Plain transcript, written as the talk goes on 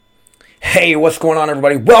Hey, what's going on,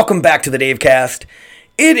 everybody? Welcome back to the Davecast.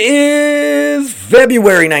 It is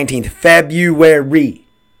February 19th. February.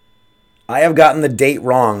 I have gotten the date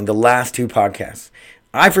wrong the last two podcasts.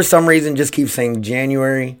 I, for some reason, just keep saying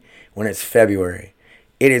January when it's February.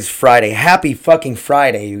 It is Friday. Happy fucking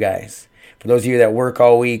Friday, you guys. For those of you that work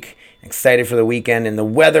all week, excited for the weekend, and the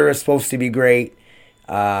weather is supposed to be great.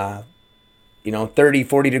 30,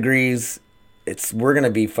 40 degrees. We're going to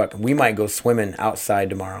be fucking, we might go swimming outside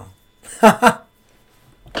tomorrow. I'm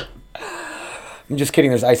just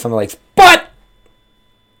kidding. There's ice on the lakes. But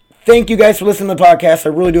thank you guys for listening to the podcast. I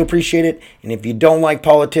really do appreciate it. And if you don't like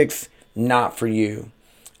politics, not for you.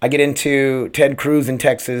 I get into Ted Cruz in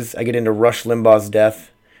Texas. I get into Rush Limbaugh's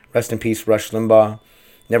death. Rest in peace, Rush Limbaugh.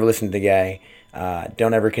 Never listened to the guy.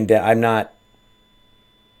 Don't ever condemn. I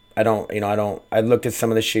looked at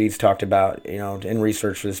some of the shit he's talked about, in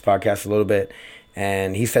research for this podcast a little bit.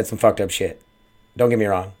 And he said some fucked up shit. Don't get me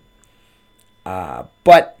wrong.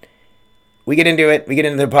 But we get into it. We get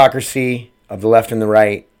into the hypocrisy of the left and the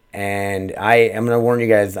right. And I am going to warn you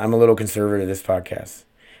guys, I'm a little conservative this podcast.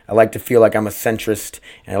 I like to feel like I'm a centrist.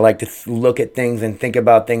 And I like to look at things and think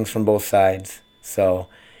about things from both sides. So,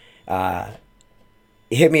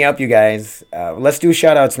 hit me up, you guys. Let's do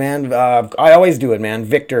shout-outs, man. I always do it, man.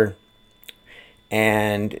 Victor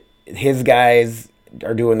and his guys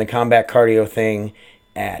are doing the combat cardio thing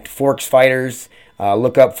at Forks Fighters.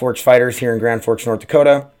 Look up Forks Fighters here in Grand Forks, North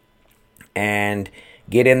Dakota, and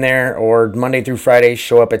get in there. Or Monday through Friday,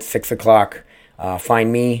 show up at 6 o'clock.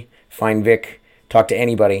 Find me, find Vic, talk to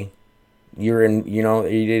anybody. You're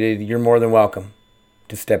more than welcome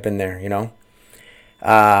to step in there.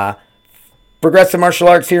 Progressive Martial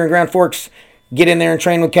Arts here in Grand Forks. Get in there and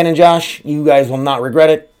train with Ken and Josh. You guys will not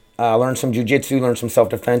regret it. Learn some jiu-jitsu, learn some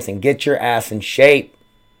self-defense, and get your ass in shape.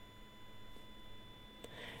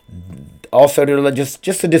 Also,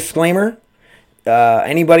 just a disclaimer,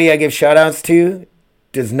 anybody I give shout-outs to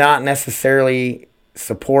does not necessarily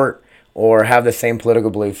support or have the same political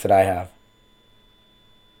beliefs that I have.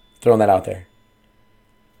 Throwing that out there.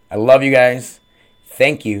 I love you guys.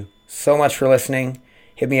 Thank you so much for listening.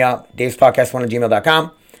 Hit me up,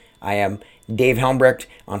 davespodcast1@gmail.com. I am Dave Helmbrecht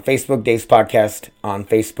on Facebook, Dave's Podcast on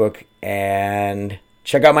Facebook, and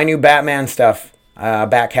check out my new Batman stuff,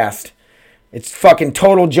 Batcast. It's fucking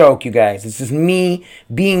total joke, you guys. It's just me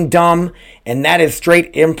being dumb, and that is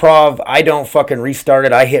straight improv. I don't fucking restart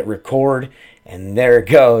it. I hit record, and there it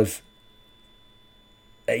goes.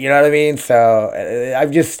 You know what I mean? So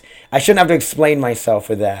I shouldn't have to explain myself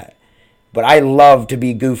with that. But I love to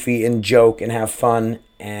be goofy and joke and have fun,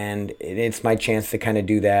 and it's my chance to kind of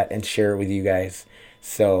do that and share it with you guys.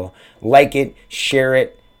 So like it, share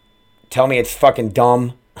it, tell me it's fucking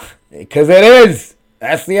dumb, because it is.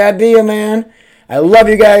 That's the idea, man. I love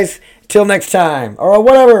you guys. Till next time. Or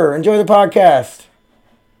whatever. Enjoy the podcast.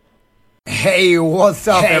 Hey, what's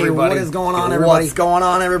up, everybody? What is going on, everybody? What's going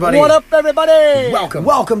on, everybody? What up, everybody?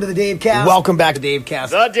 Welcome to the Davecast. Welcome back to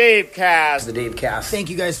Davecast. The Davecast. The Davecast.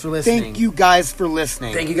 Thank you guys for listening. Thank you guys for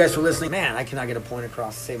listening. Man, I cannot get a point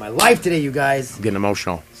across to save my life today, you guys. I'm getting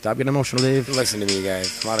emotional. Stop getting emotional, Dave. Listen to me,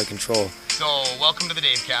 guys. I'm out of control. So, welcome to the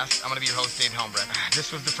Davecast. I'm going to be your host, Dave Helmbrecht.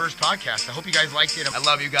 This was the first podcast. I hope you guys liked it. I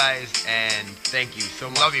love you guys, and thank you so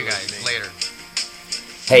much. Love you guys. Later.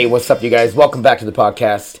 Hey, what's up, you guys? Welcome back to the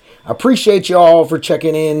podcast. I appreciate you all for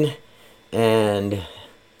checking in and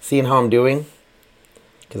seeing how I'm doing,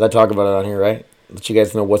 because I talk about it on here, right? Let you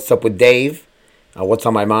guys know what's up with Dave, what's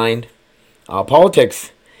on my mind,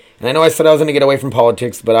 politics. And I know I said I was going to get away from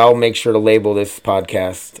politics, but I'll make sure to label this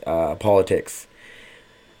podcast politics.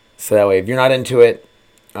 So that way, if you're not into it,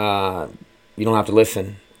 you don't have to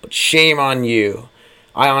listen. But shame on you.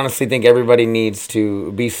 I honestly think everybody needs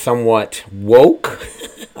to be somewhat woke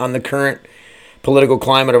on the current political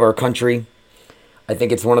climate of our country. I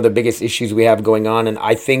think it's one of the biggest issues we have going on, and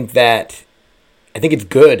I think it's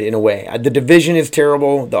good in a way. The division is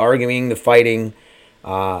terrible, the arguing, the fighting,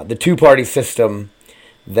 the two-party system,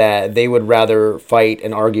 that they would rather fight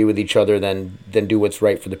and argue with each other than do what's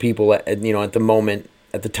right for the people at the moment,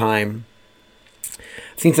 at the time.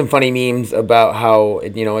 I've seen some funny memes about how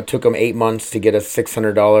it took them 8 months to get a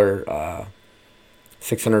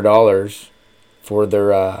 $600 for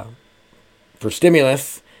their for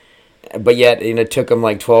stimulus, but yet it took them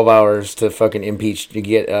like 12 hours to fucking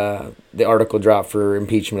get the article dropped for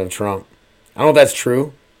impeachment of Trump. I don't know if that's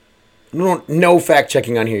true. No fact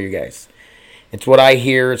checking on here, you guys. It's what I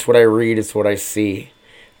hear, it's what I read, it's what I see.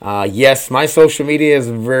 Yes, my social media is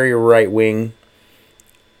very right wing.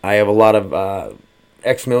 I have a lot of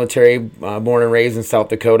ex-military, born and raised in South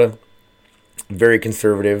Dakota. Very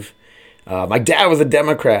conservative. My dad was a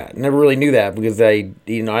Democrat. Never really knew that because I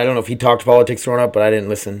don't know if he talked politics growing up, but I didn't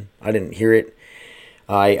listen. I didn't hear it.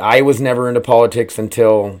 I was never into politics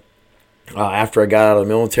until after I got out of the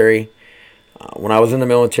military. When I was in the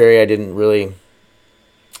military, I didn't really,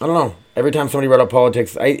 I don't know. Every time somebody brought up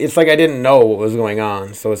politics, it's like I didn't know what was going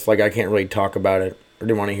on. So it's like I can't really talk about it or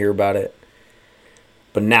didn't want to hear about it.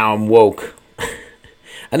 But now I'm woke.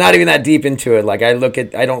 I'm not even that deep into it. Like I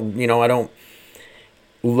don't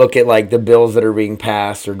look at like the bills that are being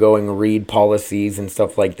passed or going and read policies and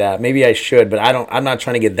stuff like that. Maybe I should, but I'm not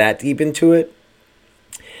trying to get that deep into it.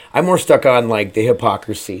 I'm more stuck on like the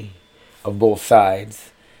hypocrisy of both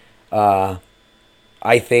sides.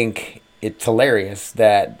 I think it's hilarious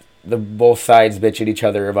that both sides bitch at each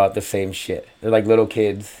other about the same shit. They're like little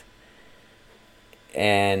kids.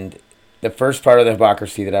 And the first part of the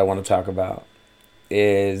hypocrisy that I want to talk about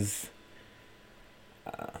is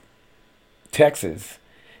Texas.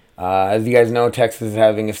 As you guys know, Texas is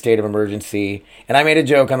having a state of emergency. And I made a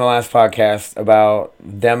joke on the last podcast about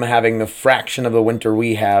them having the fraction of the winter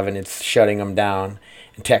we have, and it's shutting them down.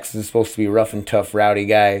 And Texas is supposed to be rough and tough, rowdy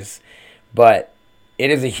guys. But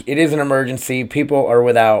it is an emergency. People are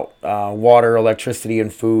without water, electricity,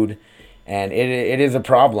 and food. And it is a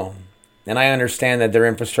problem. And I understand that their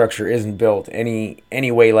infrastructure isn't built any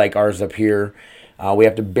way like ours up here. We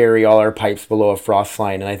have to bury all our pipes below a frost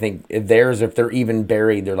line. And I think if they're even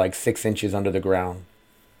buried, they're like 6 inches under the ground.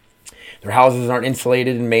 Their houses aren't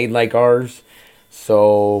insulated and made like ours.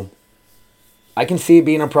 So I can see it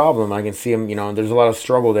being a problem. I can see them, there's a lot of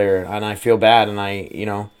struggle there. And I feel bad. And I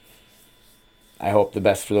hope the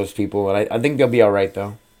best for those people. And I think they'll be all right,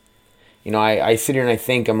 though. I sit here and I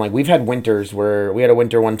think, I'm like, we've had winters where we had a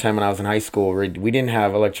winter one time when I was in high school where we didn't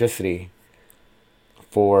have electricity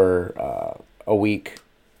for a week.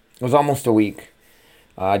 It was almost a week.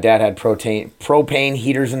 Dad had propane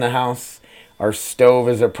heaters in the house. Our stove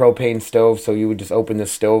is a propane stove, so you would just open the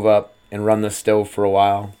stove up and run the stove for a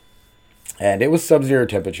while. And it was sub-zero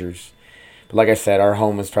temperatures. But like I said, our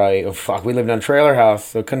home was probably, we lived in a trailer house,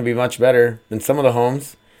 so it couldn't be much better than some of the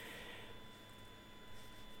homes.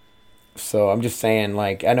 So I'm just saying,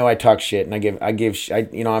 like, I know I talk shit and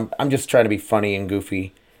I'm just trying to be funny and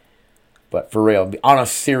goofy. But for real, on a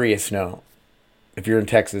serious note, if you're in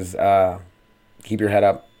Texas, keep your head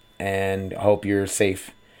up and hope you're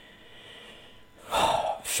safe.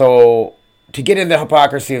 So to get into the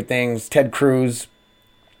hypocrisy of things, Ted Cruz,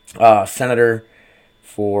 senator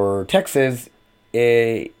for Texas,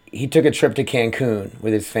 he took a trip to Cancun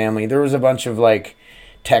with his family. There was a bunch of like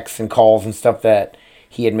texts and calls and stuff that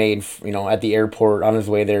he had made, at the airport on his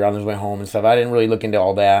way there, on his way home and stuff. I didn't really look into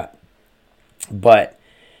all that. But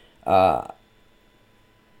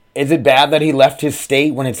is it bad that he left his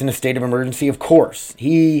state when it's in a state of emergency? Of course.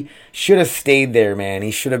 He should have stayed there, man.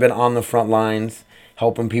 He should have been on the front lines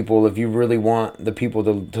helping people. If you really want the people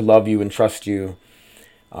to love you and trust you,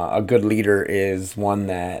 a good leader is one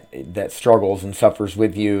that struggles and suffers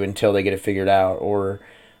with you until they get it figured out or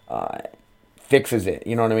fixes it.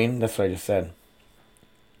 You know what I mean? That's what I just said.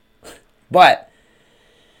 But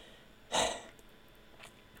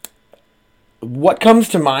what comes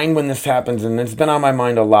to mind when this happens, and it's been on my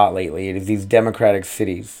mind a lot lately, is these Democratic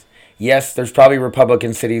cities. Yes, there's probably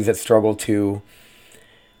Republican cities that struggle too,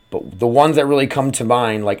 but the ones that really come to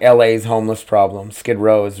mind, like LA's homeless problem, Skid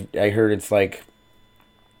Row, I heard it's like,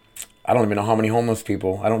 I don't even know how many homeless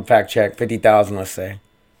people. I don't fact check, 50,000 let's say.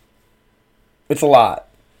 It's a lot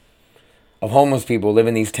of homeless people live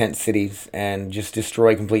in these tent cities and just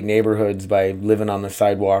destroy complete neighborhoods by living on the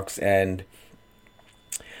sidewalks. And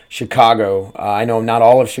Chicago, I know not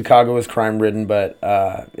all of Chicago is crime-ridden, but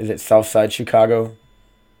is it Southside Chicago?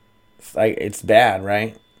 It's bad,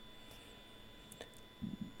 right?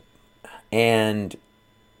 And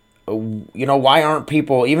why aren't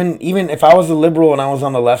people, even if I was a liberal and I was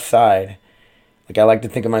on the left side, like I like to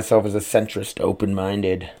think of myself as a centrist,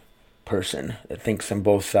 open-minded person that thinks on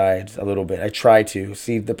both sides a little bit. I try to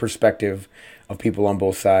see the perspective of people on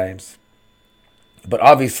both sides. But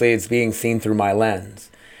obviously it's being seen through my lens.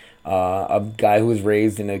 A guy who was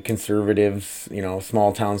raised in a conservative,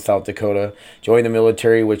 small town South Dakota, joined the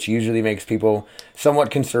military, which usually makes people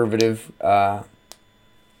somewhat conservative.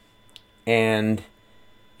 And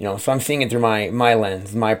so I'm seeing it through my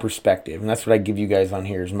lens, my perspective. And that's what I give you guys on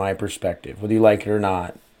here is my perspective, whether you like it or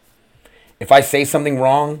not. If I say something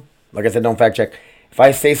wrong, like I said, don't fact check. If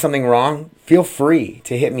I say something wrong, feel free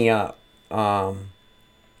to hit me up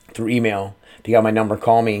through email. If you got my number,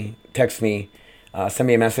 call me, text me, send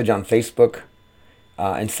me a message on Facebook,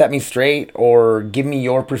 and set me straight or give me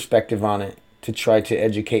your perspective on it to try to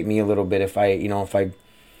educate me a little bit if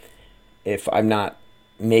I'm not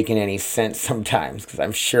making any sense sometimes, because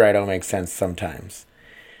I'm sure I don't make sense sometimes.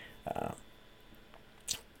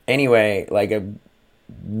 Anyway, like a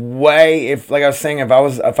way, if like I was saying, if I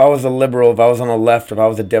was a liberal, if I was on the left, if I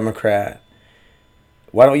was a Democrat,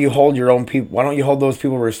 why don't you hold your own people? Why don't you hold those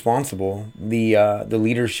people responsible? The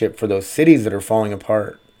leadership for those cities that are falling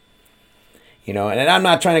apart. You know, and I'm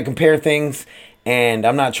not trying to compare things, and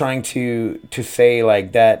I'm not trying to say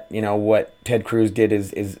like that. You know, what Ted Cruz did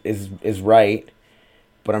is right,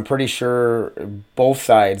 but I'm pretty sure both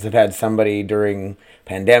sides have had somebody during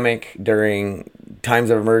pandemic, during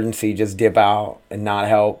times of emergency, just dip out and not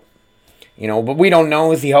help. You know, but we don't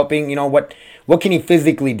know. Is he helping? You know, what can he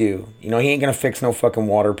physically do? You know, he ain't gonna fix no fucking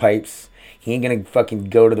water pipes. He ain't gonna fucking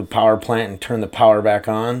go to the power plant and turn the power back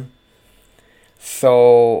on.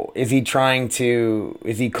 So is he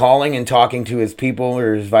calling and talking to his people,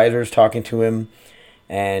 or his advisors talking to him,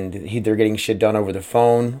 and they're getting shit done over the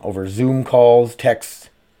phone, over Zoom calls, texts?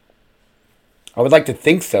 I would like to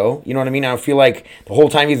think so. You know what I mean? I feel like the whole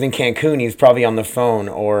time he's in Cancun, he's probably on the phone,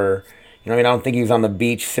 or, you know what I mean? I don't think he was on the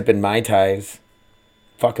beach sipping Mai Tais.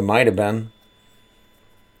 Fucking might have been.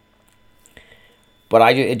 But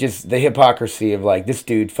the hypocrisy of like, this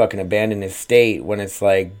dude fucking abandoned his state, when it's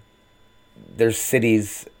like, there's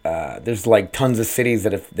cities, there's like tons of cities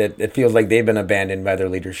that it feels like they've been abandoned by their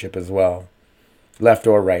leadership as well. Left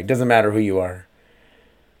or right. Doesn't matter who you are.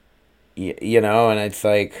 You know, and it's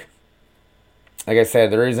like I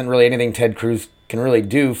said, there isn't really anything Ted Cruz can really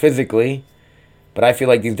do physically. But I feel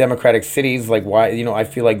like these democratic cities, like, why, you know, I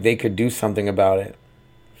feel like they could do something about it.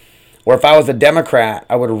 Or if I was a Democrat,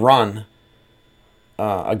 I would run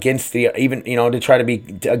against the, even, you know, to try to be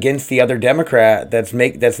against the other Democrat that's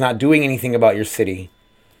not doing anything about your city.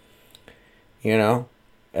 You know,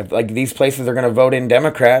 if, like, these places are going to vote in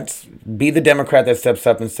Democrats, be the Democrat that steps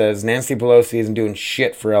up and says Nancy Pelosi isn't doing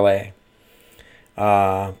shit for LA.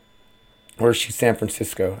 Or is she San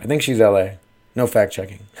Francisco? I think she's LA. No fact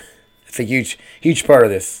checking. It's a huge part of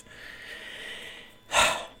this.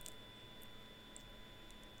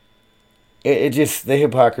 It just, the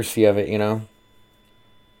hypocrisy of it, you know.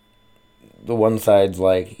 The one side's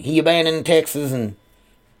like, he abandoned Texas, and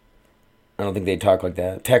I don't think they talk like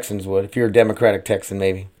that. Texans would. If you're a Democratic Texan,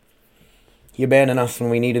 maybe. He abandoned us when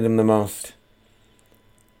we needed him the most.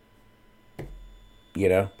 You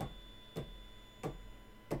know?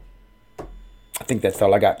 I think that's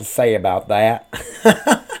all I got to say about that.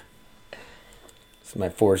 It's my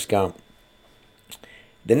Forrest Gump.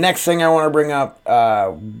 The next thing I want to bring up,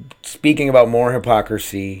 speaking about more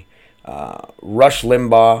hypocrisy, Rush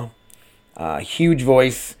Limbaugh, huge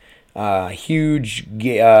voice, huge,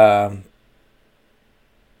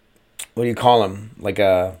 what do you call him? Like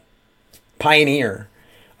a pioneer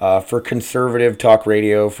for conservative talk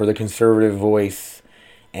radio, for the conservative voice.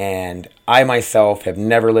 And I myself have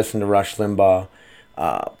never listened to Rush Limbaugh.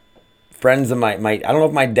 Friends of my I don't know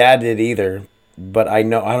if my dad did either, but I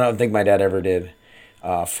don't think my dad ever did.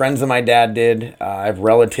 Friends of my dad did. I have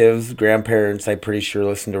relatives, grandparents, I'm pretty sure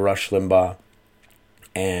listened to Rush Limbaugh.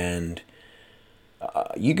 And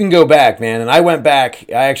you can go back, man. And I went back.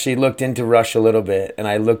 I actually looked into Rush a little bit, and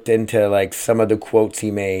I looked into like some of the quotes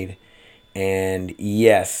he made. And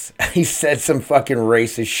yes, he said some fucking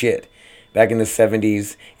racist shit back in the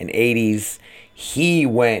 70s and 80s. He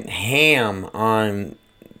went ham on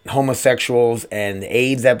homosexuals and the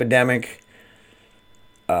AIDS epidemic,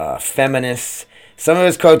 feminists. Some of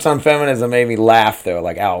his quotes on feminism made me laugh, though,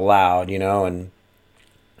 like out loud, you know, and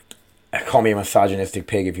call me a misogynistic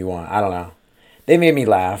pig if you want. I don't know. They made me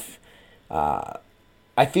laugh.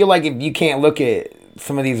 I feel like if you can't look at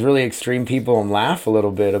some of these really extreme people and laugh a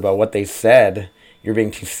little bit about what they said, you're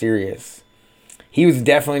being too serious. He was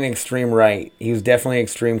definitely an extreme right. He was definitely an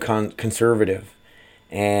extreme conservative.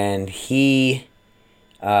 And he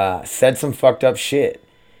said some fucked up shit.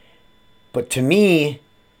 But to me,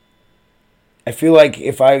 I feel like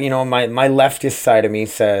if I, you know, my leftist side of me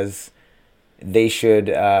says they should,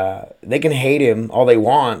 they can hate him all they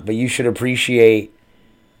want, but you should appreciate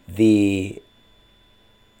the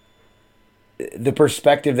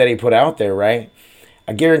perspective that he put out there, right?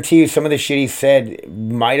 I guarantee you some of the shit he said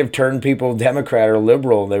might have turned people Democrat or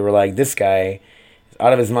liberal. They were like, this guy is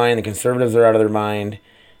out of his mind. The conservatives are out of their mind.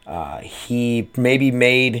 He maybe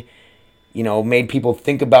made people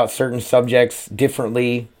think about certain subjects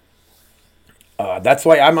differently. That's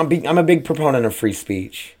why I'm a big proponent of free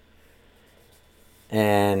speech.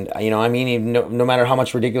 And, you know, I mean, no matter how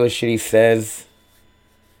much ridiculous shit he says,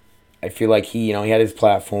 I feel like he had his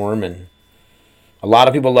platform, and a lot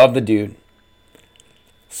of people love the dude.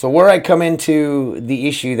 So where I come into the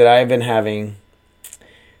issue that I've been having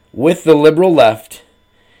with the liberal left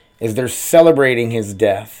is they're celebrating his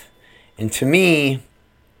death. And to me,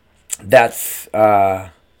 that's,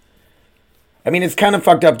 I mean, it's kind of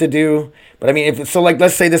fucked up to do. But I mean,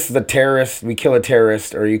 let's say this is a terrorist. We kill a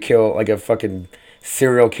terrorist, or you kill like a fucking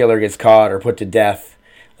serial killer gets caught or put to death.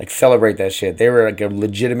 Like, celebrate that shit. They were like a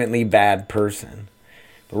legitimately bad person.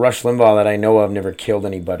 But Rush Limbaugh, that I know of, never killed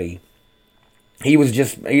anybody. He was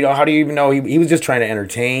just, how do you even know? He was just trying to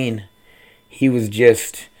entertain. He was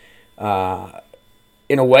just, in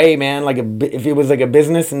a way, man, like if it was like a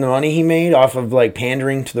business and the money he made off of like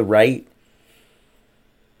pandering to the right.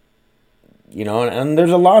 And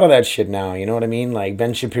there's a lot of that shit now, you know what I mean? Like,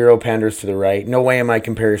 Ben Shapiro panders to the right. No way am I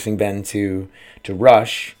comparing Ben to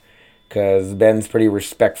Rush, because Ben's pretty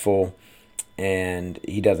respectful, and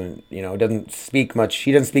he doesn't speak much.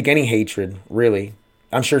 He doesn't speak any hatred, really.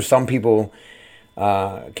 I'm sure some people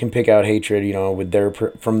can pick out hatred,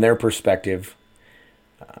 with from their perspective,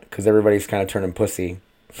 because everybody's kind of turning pussy.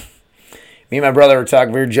 Me and my brother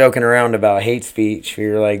we were joking around about hate speech. We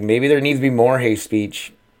were like, maybe there needs to be more hate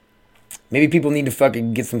speech. Maybe people need to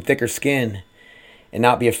fucking get some thicker skin and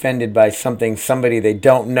not be offended by somebody they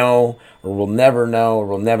don't know or will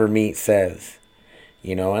never meet says.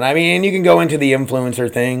 And I mean, you can go into the influencer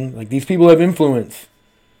thing. Like, these people have influence.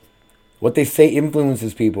 What they say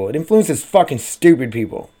influences people. It influences fucking stupid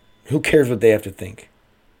people. Who cares what they have to think?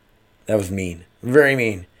 That was mean. Very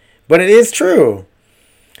mean. But it is true.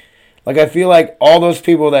 Like, I feel like all those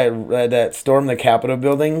people that stormed the Capitol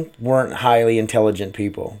building weren't highly intelligent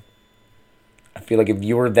people. I feel like if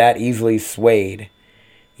you were that easily swayed,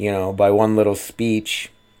 by one little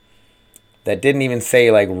speech that didn't even say,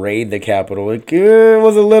 like, raid the Capitol. Like, it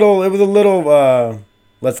was a little,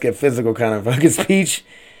 let's get physical kind of fucking speech.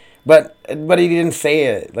 But he didn't say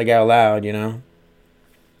it, like, out loud,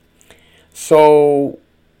 So,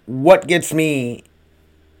 what gets me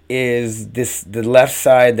is the left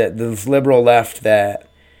side, this liberal left that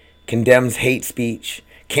condemns hate speech,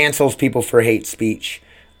 cancels people for hate speech,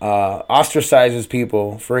 ostracizes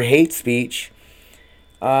people for hate speech.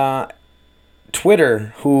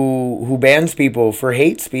 Twitter, who bans people for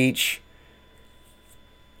hate speech,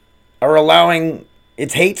 are allowing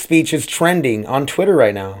its hate speech is trending on Twitter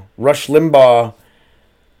right now. Rush Limbaugh,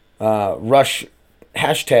 Rush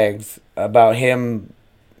hashtags about him,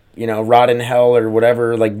 rot in hell or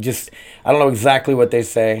whatever. Like, just, I don't know exactly what they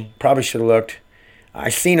say. Probably should have looked. I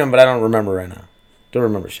seen them, but I don't remember right now. Don't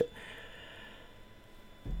remember shit.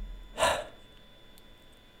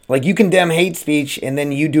 Like, you condemn hate speech and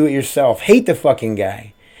then you do it yourself. Hate the fucking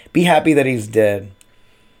guy. Be happy that he's dead.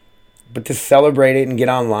 But to celebrate it and get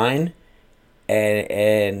online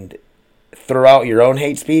and throw out your own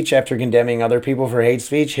hate speech after condemning other people for hate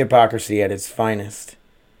speech, hypocrisy at its finest.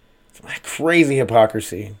 It's crazy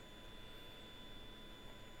hypocrisy.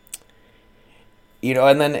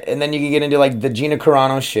 And then you can get into like the Gina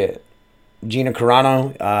Carano shit. Gina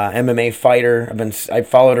Carano, MMA fighter. I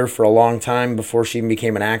followed her for a long time before she even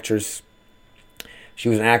became an actress. She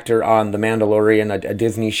was an actor on The Mandalorian, a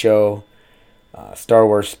Disney show, Star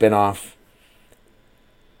Wars spinoff.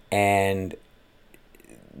 And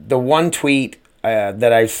the one tweet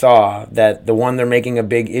that I saw, that the one they're making a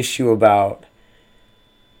big issue about,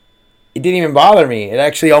 it didn't even bother me. It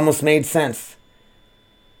actually almost made sense.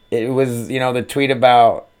 It was, the tweet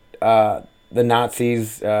about the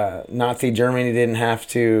Nazis. Nazi Germany didn't have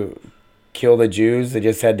to kill the Jews. They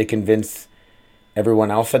just had to convince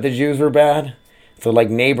everyone else that the Jews were bad. So, like,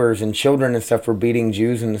 neighbors and children and stuff were beating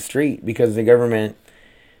Jews in the street because the government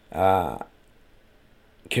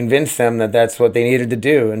convinced them that that's what they needed to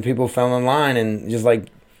do. And people fell in line and just, like...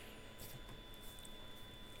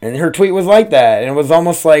 And her tweet was like that. And it was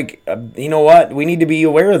almost like, you know what? We need to be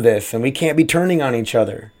aware of this. And we can't be turning on each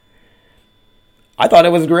other. I thought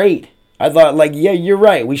it was great. I thought, like, yeah, you're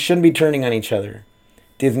right. We shouldn't be turning on each other.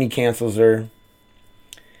 Disney cancels her.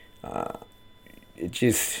 It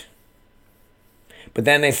just... But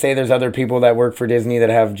then they say there's other people that work for Disney that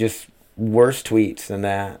have just worse tweets than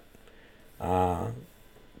that.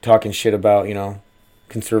 Talking shit about,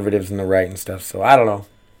 conservatives and the right and stuff. So, I don't know.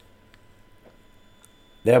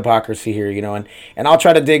 The hypocrisy here, and I'll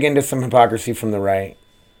try to dig into some hypocrisy from the right.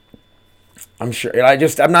 I'm sure.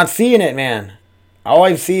 I'm not seeing it, man. All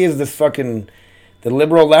I see is this fucking... The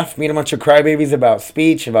liberal left being a bunch of crybabies about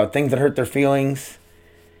speech, about things that hurt their feelings.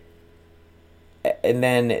 And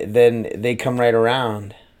then they come right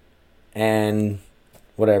around. And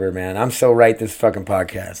whatever, man. I'm so right this fucking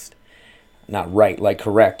podcast. Not right, like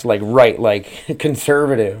correct. Like right, like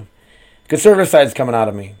conservative. Conservative side's coming out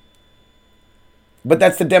of me. But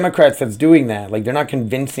that's the Democrats that's doing that. Like, they're not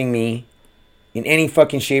convincing me in any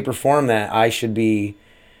fucking shape or form that I should be,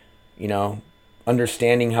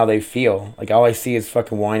 understanding how they feel. Like, all I see is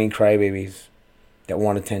fucking whiny crybabies that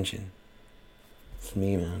want attention. It's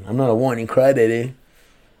me, man. I'm not a whiny crybaby,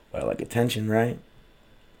 but I like attention, right?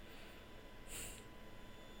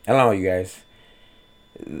 I don't know, you guys.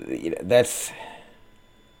 That's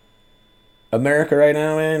America right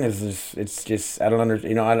now, man. It's just I don't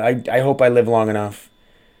understand. I hope I live long enough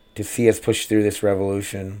to see us push through this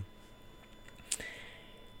revolution.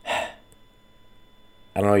 I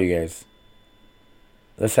don't know, you guys.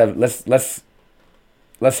 Let's have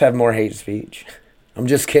more hate speech. I'm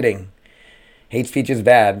just kidding. Hate speech is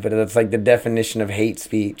bad, but that's like the definition of hate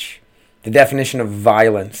speech. The definition of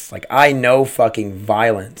violence. Like, I know fucking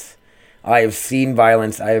violence. I have seen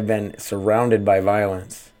violence. I have been surrounded by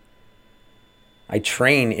violence. I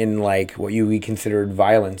train in like what we considered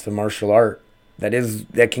violence, a martial art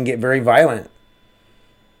that can get very violent.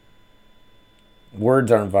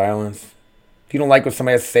 Words aren't violence. If you don't like what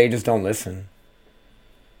somebody has to say, just don't listen.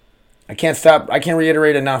 I can't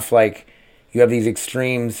reiterate enough, like, you have these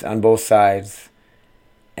extremes on both sides,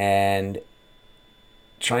 and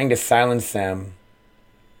trying to silence them,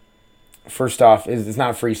 first off, is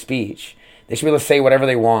not free speech. They should be able to say whatever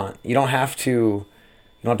they want. You don't have to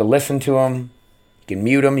listen to them. You can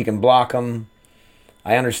mute them, you can block them.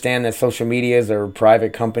 I understand that social medias are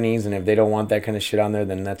private companies, and if they don't want that kind of shit on there,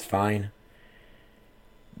 then that's fine.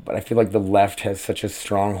 But I feel like the left has such a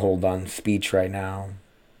stronghold on speech right now.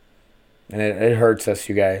 And it hurts us,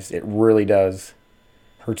 you guys. It really does.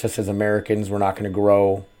 Hurts us as Americans. We're not going to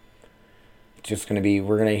grow. It's just going to be,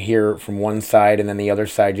 we're going to hear from one side, and then the other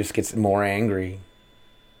side just gets more angry.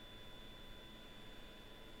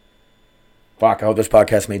 Fuck, I hope this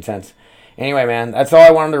podcast made sense. Anyway, man, that's all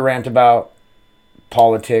I wanted to rant about.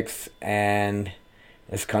 Politics and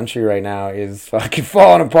this country right now is fucking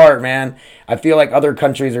falling apart, man. I feel like other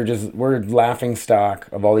countries we're laughing stock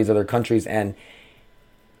of all these other countries. And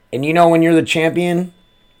when you're the champion,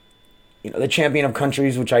 the champion of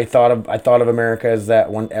countries, which I thought of America as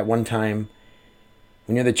that one at one time.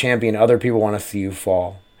 When you're the champion, other people want to see you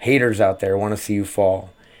fall. Haters out there want to see you fall.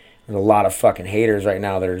 There's a lot of fucking haters right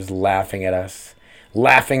now that are just laughing at us.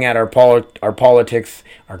 Laughing at our politics,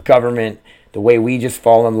 our government, the way we just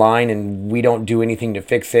fall in line and we don't do anything to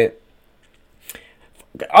fix it.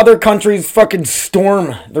 Other countries fucking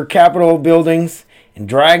storm their Capitol buildings and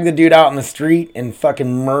drag the dude out in the street and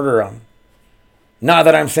fucking murder him. Not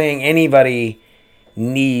that I'm saying anybody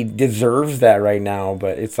deserves that right now,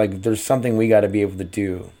 but it's like there's something we got to be able to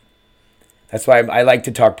do. That's why I like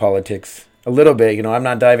to talk politics a little bit. I'm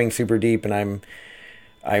not diving super deep, and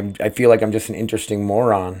I feel like I'm just an interesting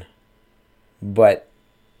moron. But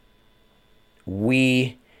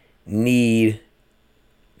we need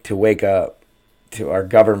to wake up to our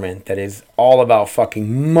government that is all about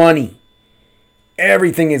fucking money.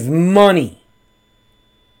 Everything is money.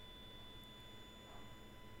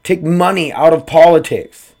 Take money out of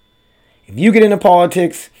politics. If you get into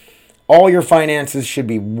politics, all your finances should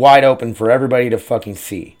be wide open for everybody to fucking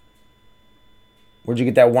see. Where'd you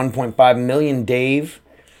get that 1.5 million, Dave?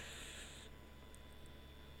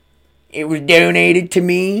 It was donated to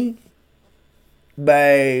me by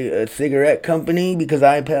a cigarette company because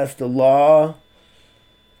I passed a law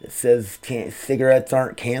that says cigarettes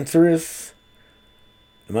aren't cancerous.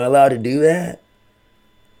 Am I allowed to do that?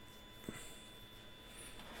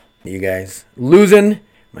 You guys, losing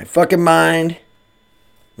my fucking mind.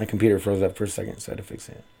 My computer froze up for a second, so I had to fix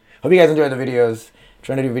it. Hope you guys enjoyed the videos. I'm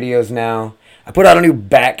trying to do videos now. I put out a new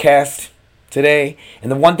Batcast today,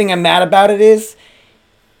 and the one thing I'm mad about it is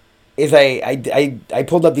I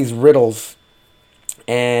pulled up these riddles,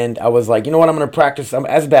 and I was like, you know what, I'm going to practice,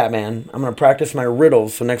 as Batman, I'm going to practice my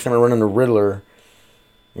riddles, so next time I run into Riddler,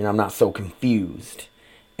 I'm not so confused.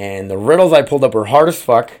 And the riddles I pulled up were hard as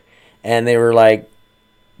fuck, and they were like,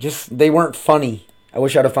 they weren't funny. I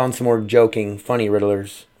wish I'd have found some more joking, funny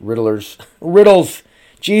riddles.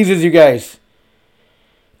 Jesus, you guys.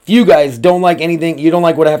 If you guys don't like anything, you don't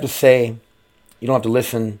like what I have to say, you don't have to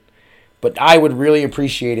listen. But I would really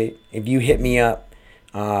appreciate it if you hit me up,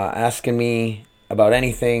 asking me about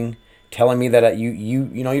anything, telling me that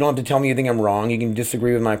you don't have to tell me you think I'm wrong. You can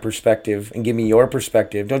disagree with my perspective and give me your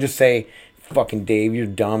perspective. Don't just say, fucking Dave, you're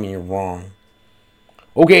dumb and you're wrong.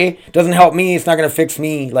 Okay, doesn't help me. It's not going to fix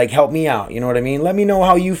me. Like, help me out. You know what I mean? Let me know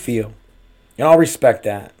how you feel. And I'll respect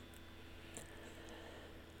that.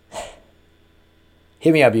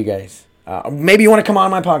 Hit me up, you guys. Maybe you want to come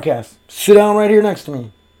on my podcast. Sit down right here next to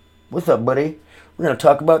me. What's up, buddy? We're going to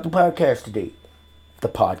talk about the podcast today. The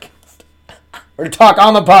podcast. We're going to talk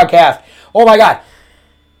on the podcast. Oh, my God.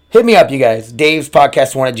 Hit me up, you guys. Dave's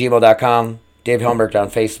Podcast1@gmail.com. Dave Helmbrecht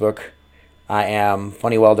on Facebook. I am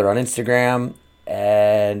Funny Welder on Instagram.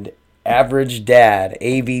 And Average Dad,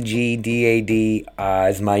 AVGDAD,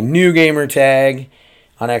 is my new gamer tag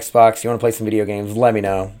on Xbox. You want to play some video games? Let me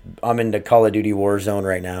know. I'm into Call of Duty Warzone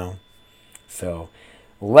right now. So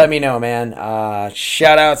let me know, man.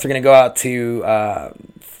 Shout outs are going to go out to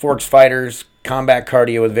Forks Fighters, Combat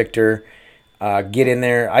Cardio with Victor. Get in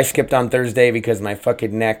there. I skipped on Thursday because my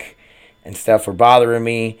fucking neck and stuff were bothering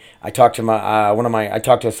me. I talked to I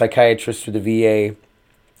talked to a psychiatrist through the VA.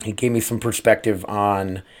 He gave me some perspective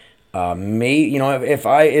on if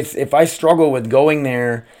I struggle with going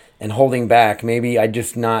there and holding back, maybe I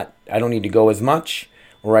don't need to go as much,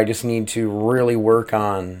 or I just need to really work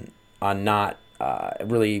on not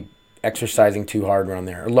really exercising too hard around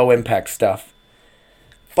there, or low impact stuff.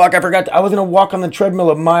 Fuck, I forgot. I was going to walk on the treadmill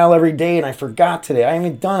a mile every day, and I forgot today. I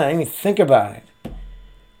haven't done it. I didn't even think about it.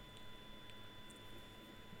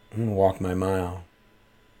 I'm going to walk my mile.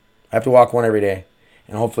 I have to walk one every day.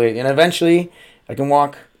 And hopefully, and eventually, I can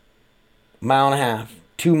walk a mile and a half,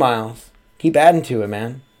 2 miles. Keep adding to it,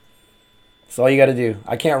 man. That's all you got to do.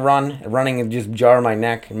 I can't run. Running and just jar my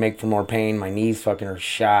neck and make for more pain. My knees fucking are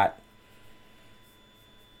shot.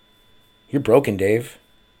 You're broken, Dave.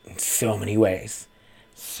 In so many ways.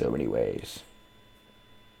 So many ways.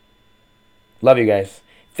 Love you guys.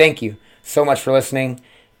 Thank you so much for listening.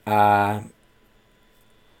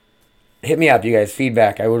 Hit me up, you guys.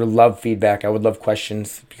 Feedback. I would love feedback. I would love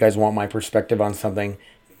questions. If you guys want my perspective on something,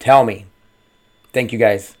 tell me. Thank you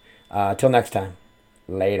guys. Till next time.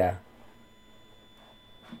 Later.